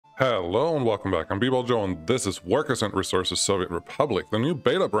Hello and welcome back. I'm B-Ball Joe and this is Workers and Resources Soviet Republic. The new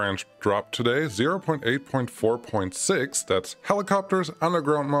beta branch dropped today, 0.8.4.6. That's helicopters,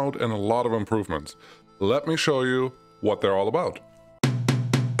 underground mode, and a lot of improvements. Let me show you what they're all about.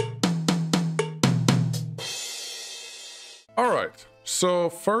 Alright,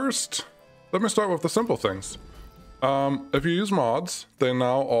 so first, let me start with the simple things. If you use mods, they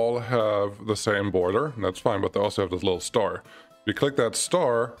now all have the same border, and that's fine, but they also have this little star. If you click that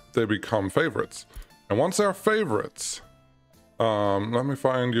star, they become favorites. And once they're favorites, let me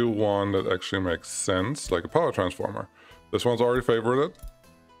find you one that actually makes sense, like a power transformer. This one's already favorited.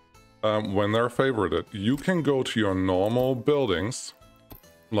 When they're favorited, you can go to your normal buildings,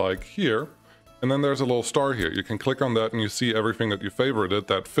 like here, and then there's a little star here. You can click on that and you see everything that you favorited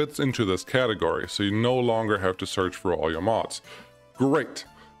that fits into this category, so you no longer have to search for all your mods. Great.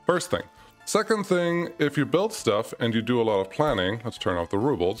 First thing. Second thing, if you build stuff and you do a lot of planning, let's turn off the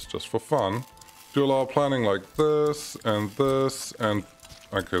rubles just for fun. Do a lot of planning like this, and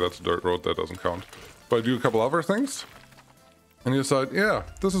okay, that's a dirt road, that doesn't count. But do a couple other things, and you decide, yeah,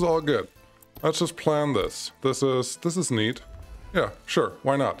 this is all good. Let's just plan this. This is neat. Yeah, sure,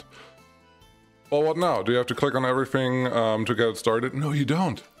 why not? Well, what now? Do you have to click on everything to get it started? No, you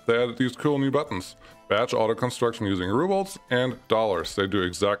don't. They added these cool new buttons. Batch auto construction using rubles and dollars. They do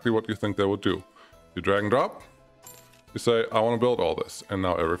exactly what you think they would do. You drag and drop. You say, I want to build all this. And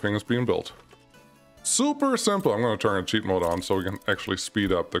now everything is being built. Super simple. I'm going to turn a cheat mode on so we can actually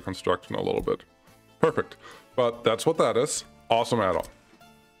speed up the construction a little bit. Perfect. But that's what that is. Awesome add-on.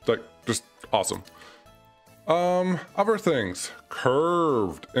 Like, just awesome. Other things.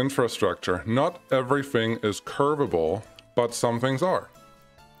 Curved infrastructure. Not everything is curvable, but some things are.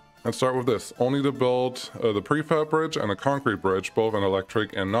 Let's start with this. Only to build the prefab bridge and a concrete bridge, both in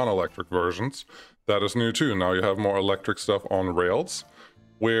electric and non-electric versions. That is new too. Now you have more electric stuff on rails,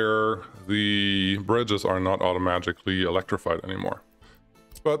 where the bridges are not automatically electrified anymore.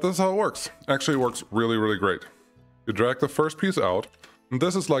 But this is how it works. Actually, it works really, really great. You drag the first piece out, and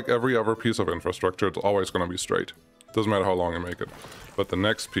this is like every other piece of infrastructure. It's always going to be straight. Doesn't matter how long you make it. But the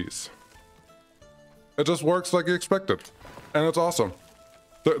next piece, it just works like you expected. And it's awesome.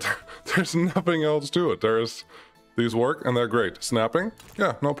 There's nothing else to it. These work and they're great. Snapping?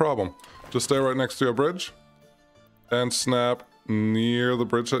 Yeah, no problem. Just stay right next to your bridge and snap near the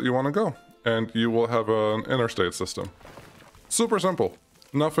bridge that you want to go. And you will have an interstate system. Super simple.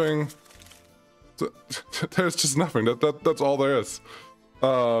 Nothing. There's just nothing. That's all there is.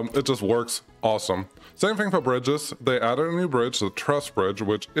 It just works awesome. Same thing for bridges. They added a new bridge, the truss bridge,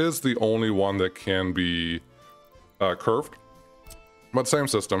 which is the only one that can be curved. But same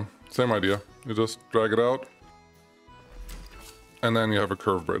system, same idea. You just drag it out, and then you have a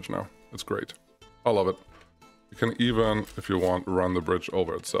curved bridge now. It's great. I love it. You can even, if you want, run the bridge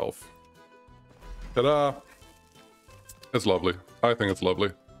over itself. Ta-da! It's lovely. I think it's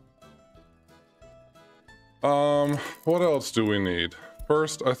lovely. What else do we need?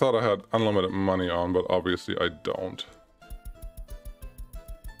 First, I thought I had unlimited money on, but obviously I don't.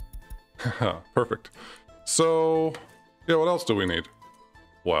 Perfect. So, yeah, what else do we need?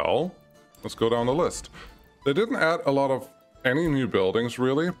 Well, let's go down the list. They didn't add a lot of any new buildings,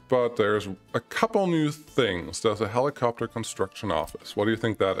 really, but there's a couple new things. There's a helicopter construction office. What do you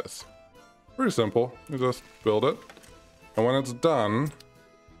think that is? Pretty simple. You just build it. And when it's done,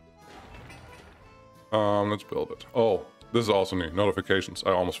 let's build it. Oh, this is also new. Notifications.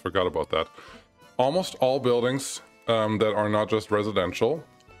 I almost forgot about that. Almost all buildings that are not just residential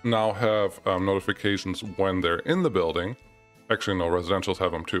now have notifications when they're in the building. Actually, no, residentials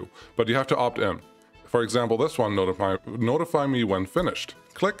have them too. But you have to opt in. For example, this one, notify me when finished.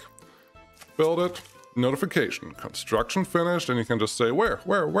 Click, build it, notification, construction finished, and you can just say where?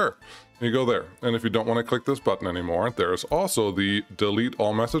 And you go there. And if you don't want to click this button anymore, there's also the delete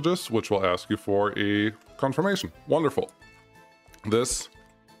all messages, which will ask you for a confirmation. Wonderful. This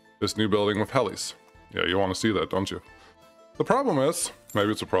new building with helis. Yeah, you want to see that, don't you? The problem is,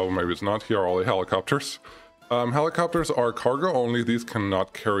 maybe it's a problem, maybe it's not, here are all the helicopters. Helicopters are cargo only. These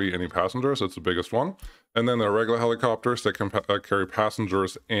cannot carry any passengers. It's the biggest one. And then there are regular helicopters that can carry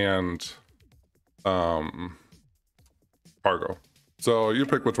passengers and cargo. So you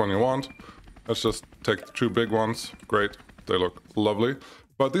pick which one you want. Let's just take the two big ones. Great. They look lovely.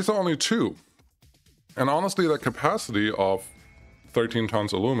 But these are only two. And honestly, the capacity of 13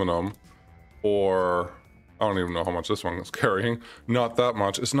 tons aluminum, or I don't even know how much this one is carrying. Not that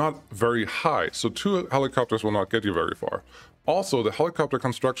much. It's not very high. So two helicopters will not get you very far. Also, the helicopter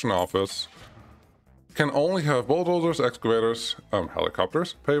construction office can only have bulldozers, excavators,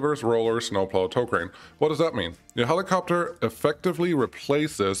 helicopters, pavers, rollers, snowplow, tow crane. What does that mean? Your helicopter effectively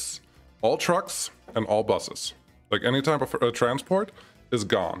replaces all trucks and all buses. Like any type of transport is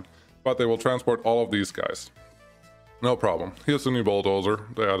gone, but they will transport all of these guys. No problem. Here's the new bulldozer.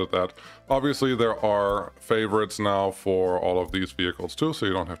 They added that. Obviously, there are favorites now for all of these vehicles too, so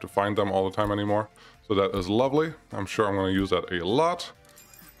you don't have to find them all the time anymore. So that is lovely. I'm sure I'm going to use that a lot.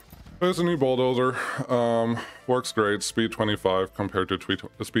 There's a new bulldozer. Works great. Speed 25 compared to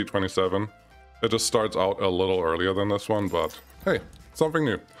speed 27. It just starts out a little earlier than this one, but hey, something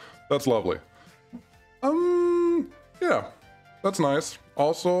new. That's lovely. Yeah, that's nice.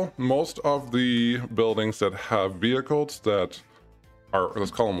 Also, most of the buildings that have vehicles that are,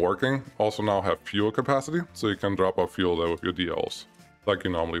 let's call them working, also now have fuel capacity, so you can drop off fuel there with your DLs, like you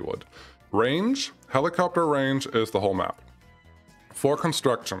normally would. Range, helicopter range is the whole map. For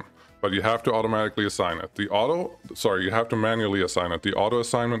construction, but you have to automatically assign it. You have to manually assign it. The auto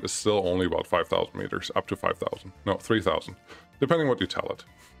assignment is still only about 5,000 meters, up to 5,000. No, 3,000, depending what you tell it.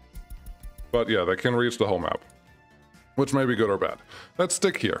 But yeah, they can reach the whole map, which may be good or bad. Let's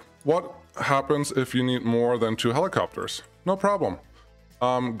stick here. What happens if you need more than 2 helicopters? No problem.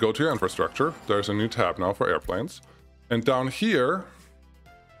 Go to your infrastructure. There's a new tab now for airplanes. And down here,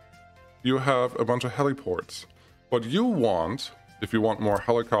 you have a bunch of heliports. What you want, if you want more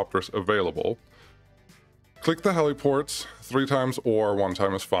helicopters available, click the heliports 3 times or 1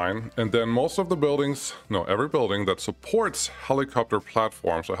 time is fine. And then most of the buildings, no, every building that supports helicopter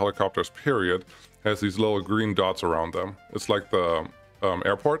platforms or helicopters period has these little green dots around them. It's like the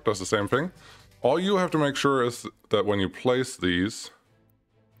airport does the same thing. All you have to make sure is that when you place these,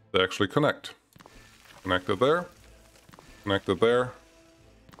 they actually connect. Connected there, connected there,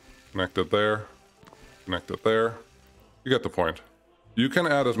 connected there, connected there. You get the point. You can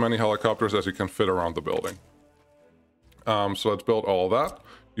add as many helicopters as you can fit around the building. So let's build all of that.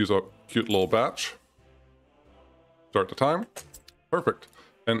 Use a cute little batch. Start the time. Perfect.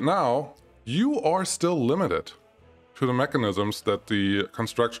 And now you are still limited to the mechanisms that the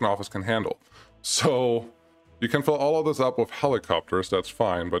construction office can handle. So you can fill all of this up with helicopters, that's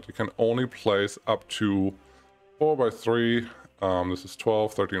fine, but you can only place up to 4 by 3. This is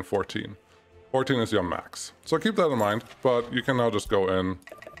 12, 13, 14. 14 is your max. So keep that in mind, but you can now just go in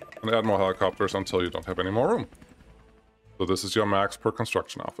and add more helicopters until you don't have any more room. So this is your max per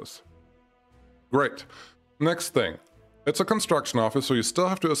construction office. Great. Next thing. It's a construction office, so you still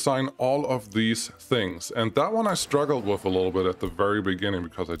have to assign all of these things. And that one I struggled with a little bit at the very beginning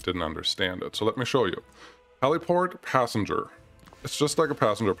because I didn't understand it. So let me show you. Heliport, passenger. It's just like a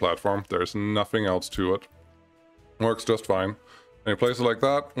passenger platform. There's nothing else to it. Works just fine. And you place it like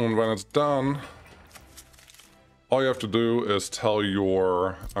that, and when it's done, all you have to do is tell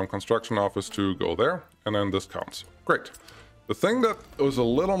your construction office to go there, and then this counts. Great. The thing that was a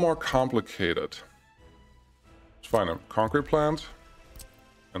little more complicated, let's find a concrete plant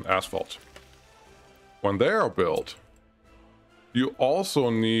and asphalt. When they are built, you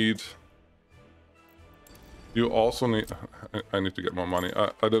also need, I need to get more money.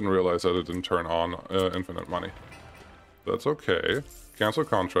 I didn't realize that it didn't turn on infinite money. That's okay. Cancel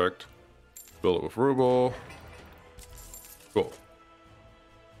contract. Build it with ruble. Cool.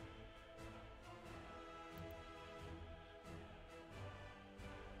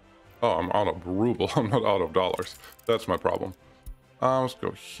 Oh, I'm out of ruble. I'm not out of dollars. That's my problem. Let's go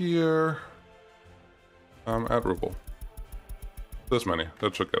here. Add ruble. This many.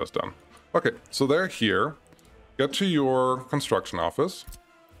 That should get us done. Okay, so they're here. Get to your construction office.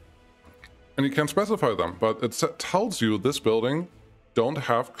 And you can specify them, but it tells you this building don't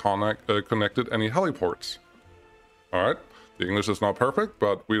have connected any heliports. All right, the English is not perfect,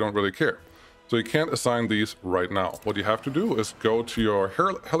 but we don't really care. So you can't assign these right now. What you have to do is go to your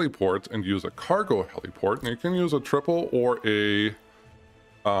heliport and use a cargo heliport. And you can use a triple or a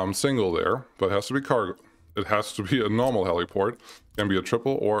single there, but it has to be cargo. It has to be a normal heliport. It can be a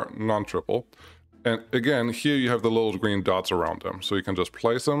triple or non-triple. And again, here you have the little green dots around them. So you can just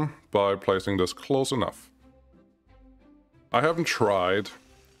place them by placing this close enough. I haven't tried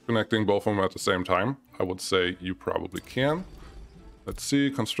connecting both of them at the same time. I would say you probably can. Let's see,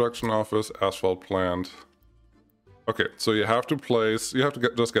 construction office, asphalt plant. Okay, so you have to place, you have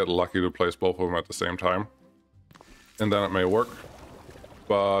to just get lucky to place both of them at the same time. And then it may work.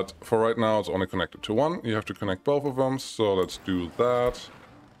 But for right now, it's only connected to one. You have to connect both of them, so let's do that.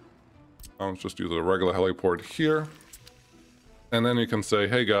 Let's just use a regular heliport here. And then you can say,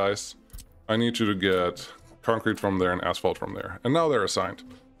 hey guys, I need you to get concrete from there and asphalt from there. And now they're assigned.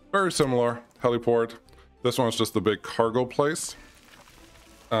 Very similar heliport. This one's just the big cargo place.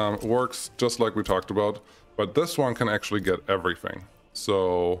 works just like we talked about, but this one can actually get everything.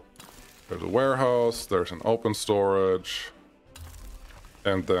 So there's a warehouse, there's an open storage,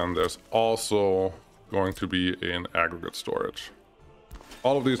 and then there's also going to be an aggregate storage.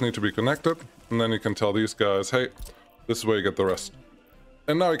 All of these need to be connected, and then you can tell these guys, hey, this is where you get the rest.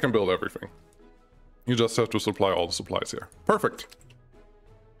 And now you can build everything. You just have to supply all the supplies here. Perfect.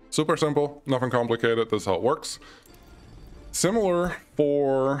 Super simple, nothing complicated, this is how it works. Similar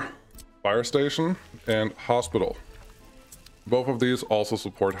for fire station and hospital. Both of these also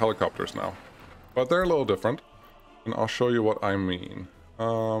support helicopters now, but they're a little different, and I'll show you what I mean.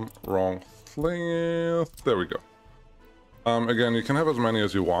 Wrong thing. There we go. Again, you can have as many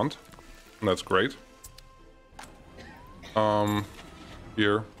as you want, and that's great.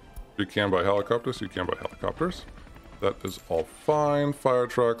 Here, you can buy helicopters, you can buy helicopters. That is all fine. Fire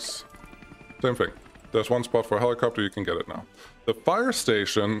trucks, same thing. There's one spot for a helicopter, you can get it now. The fire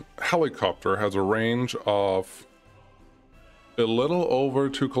station helicopter has a range of a little over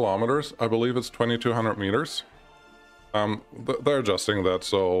 2 kilometers. I believe it's 2,200 meters. They're adjusting that,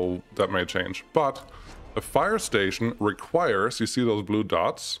 so that may change. But a fire station requires, you see those blue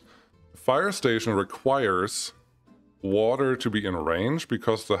dots? The fire station requires water to be in range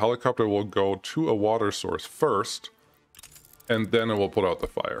because the helicopter will go to a water source first, and then it will put out the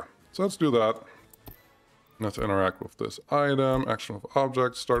fire. So let's do that. Let's interact with this item, action of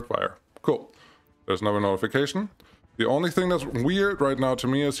object, start fire. Cool. There's another notification. The only thing that's weird right now to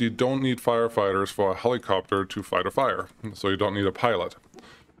me is you don't need firefighters for a helicopter to fight a fire. So you don't need a pilot.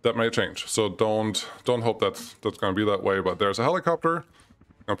 That may change. So don't hope that's going to be that way, but there's a helicopter.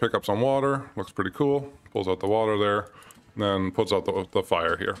 Gonna pick up some water. Looks pretty cool. Pulls out the water there, then puts out the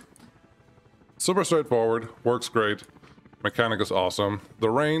fire here. Super straightforward, works great. Mechanic is awesome. The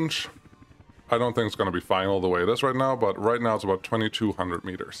range, I don't think it's going to be final the way it is right now, but right now it's about 2,200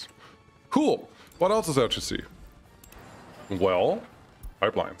 meters. Cool. What else is there to see? Well,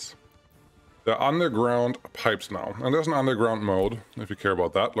 pipelines. They're underground pipes now, and there's an underground mode if you care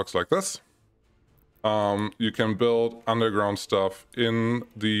about that. Looks like this. You can build underground stuff in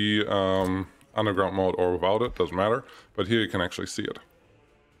the underground mode or without it, doesn't matter. But here you can actually see it.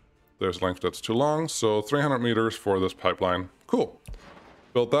 There's length that's too long, so 300 meters for this pipeline. Cool.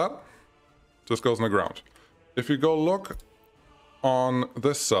 Built that. Just goes in the ground. If you go look on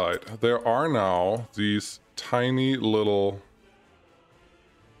this side, there are now these tiny little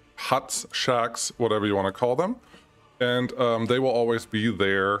huts, shacks, whatever you want to call them. And they will always be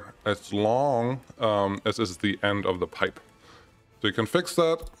there as long as is the end of the pipe. So you can fix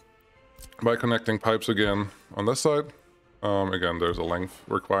that by connecting pipes again on this side. Again, there's a length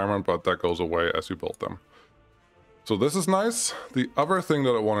requirement, but that goes away as you build them. So this is nice. The other thing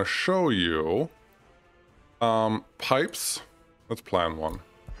that I want to show you, pipes. Let's plan one.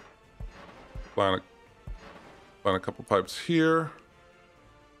 Plan a couple pipes here.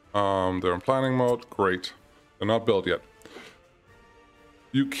 They're in planning mode. Great. They're not built yet.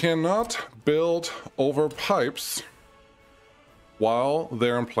 You cannot build over pipes while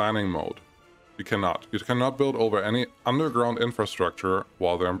they're in planning mode. You cannot. You cannot build over any underground infrastructure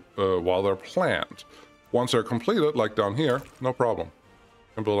while they're planned. Once they're completed, like down here, no problem.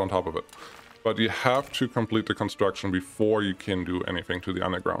 You can build on top of it. But you have to complete the construction before you can do anything to the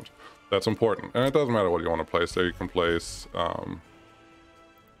underground. That's important. And it doesn't matter what you want to place there. You can place, I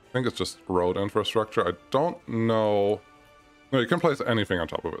think it's just road infrastructure. I don't know. No, you can place anything on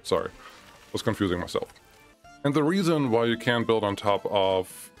top of it. Sorry. I was confusing myself. And the reason why you can't build on top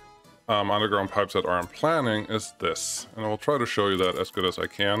of underground pipes that are in planning is this. And I will try to show you that as good as I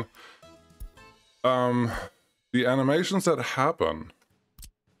can. The animations that happen,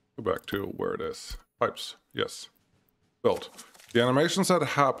 go back to where it is. Pipes, yes. Built. The animations that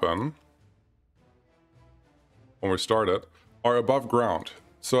happen when we start it are above ground.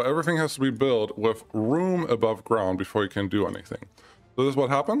 So everything has to be built with room above ground before you can do anything. So this is what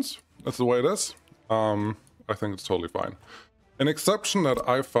happens. That's the way it is. I think it's totally fine. An exception that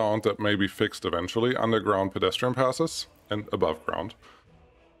I found that may be fixed eventually, underground pedestrian passes and above ground.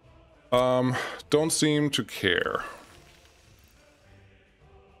 Don't seem to care.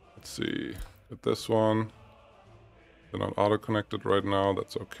 Let's see. Get this one. They're not auto-connected right now.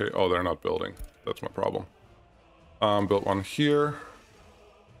 That's okay. Oh, they're not building. That's my problem. Built one here.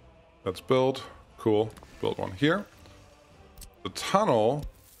 That's built. Cool. Built one here. The tunnel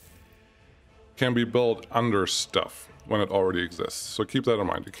can be built under stuff when it already exists. So keep that in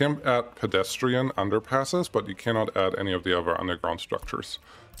mind. You can add pedestrian underpasses, but you cannot add any of the other underground structures.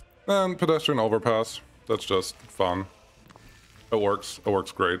 And pedestrian overpass, that's just fun. It works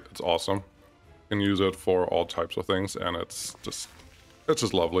great, it's awesome. You can use it for all types of things, and it's just It's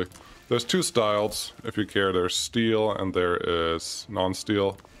just lovely. There's two styles, if you care. There's steel and there is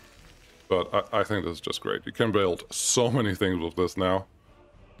non-steel. But I think this is just great. You can build so many things with this now.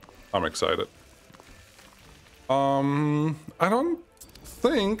 I'm excited. I don't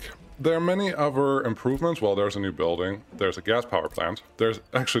think there are many other improvements. Well, there's a new building. There's a gas power plant. There's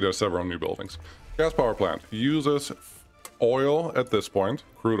several new buildings. Gas power plant uses oil at this point,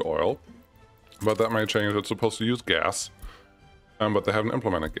 crude oil. But that may change. It's supposed to use gas. But they haven't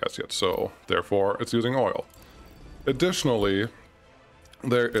implemented gas yet, so therefore it's using oil. Additionally,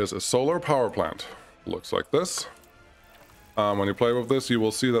 there is a solar power plant. Looks like this. When you play with this, you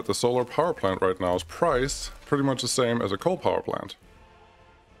will see that the solar power plant right now is priced pretty much the same as a coal power plant.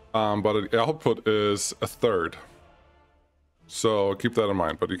 But the output is a third. So keep that in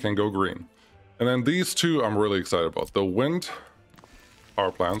mind, but you can go green. And then these two I'm really excited about. The wind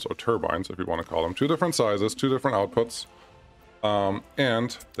power plants, or turbines if you want to call them. Two different sizes, two different outputs.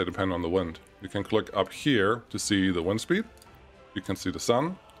 And they depend on the wind. You can click up here to see the wind speed. You can see the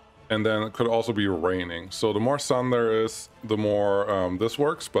sun. And then it could also be raining. So the more sun there is, the more this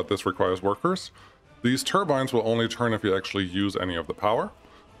works, but this requires workers. These turbines will only turn if you actually use any of the power.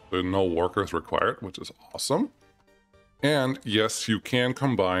 There are no workers required, which is awesome. And yes, you can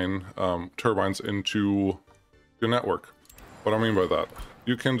combine turbines into your network. What I mean by that,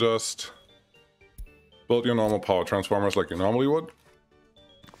 you can just build your normal power transformers like you normally would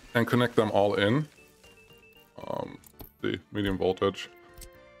and connect them all in. The medium voltage.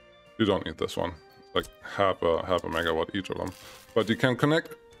 You don't need this one. It's like half a megawatt each of them. But you can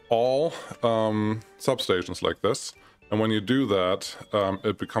connect all substations like this. And when you do that,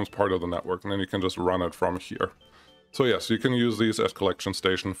 it becomes part of the network. And then you can just run it from here. So yes, you can use these as collection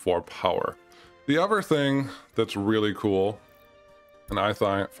station for power. The other thing that's really cool, and I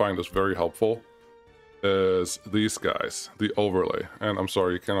find this very helpful, is these guys, the overlay. And I'm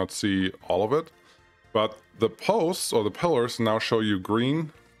sorry, you cannot see all of it. But the posts or the pillars now show you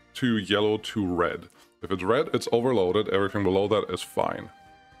green to yellow to red. If it's red, it's overloaded. Everything below that is fine.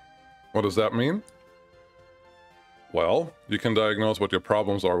 What does that mean? Well, you can diagnose what your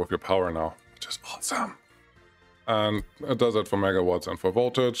problems are with your power now, which is awesome. And it does it for megawatts and for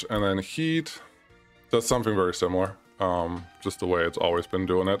voltage. And then heat does something very similar, just the way it's always been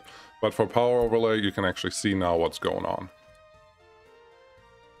doing it. But for power overlay, you can actually see now what's going on.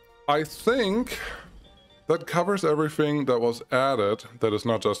 I think that covers everything that was added that is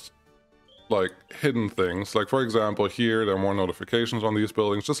not just like hidden things. Like for example, here there are more notifications on these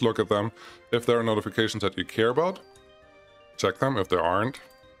buildings. Just look at them. If there are notifications that you care about, check them. If there aren't,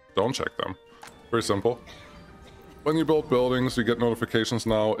 don't check them. Very simple. When you build buildings, you get notifications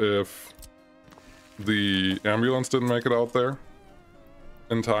now if the ambulance didn't make it out there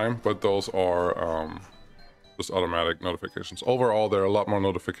in time, but those are just automatic notifications. Overall, there are a lot more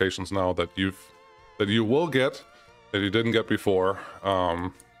notifications now that you will get that you didn't get before.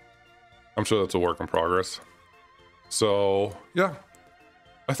 I'm sure that's a work in progress. So yeah,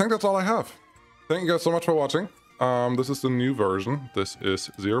 I think that's all I have. Thank you guys so much for watching. This is the new version. This is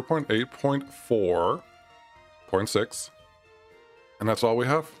 0.8.4.6, and that's all we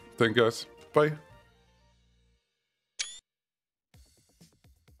have. Thank you guys. Bye.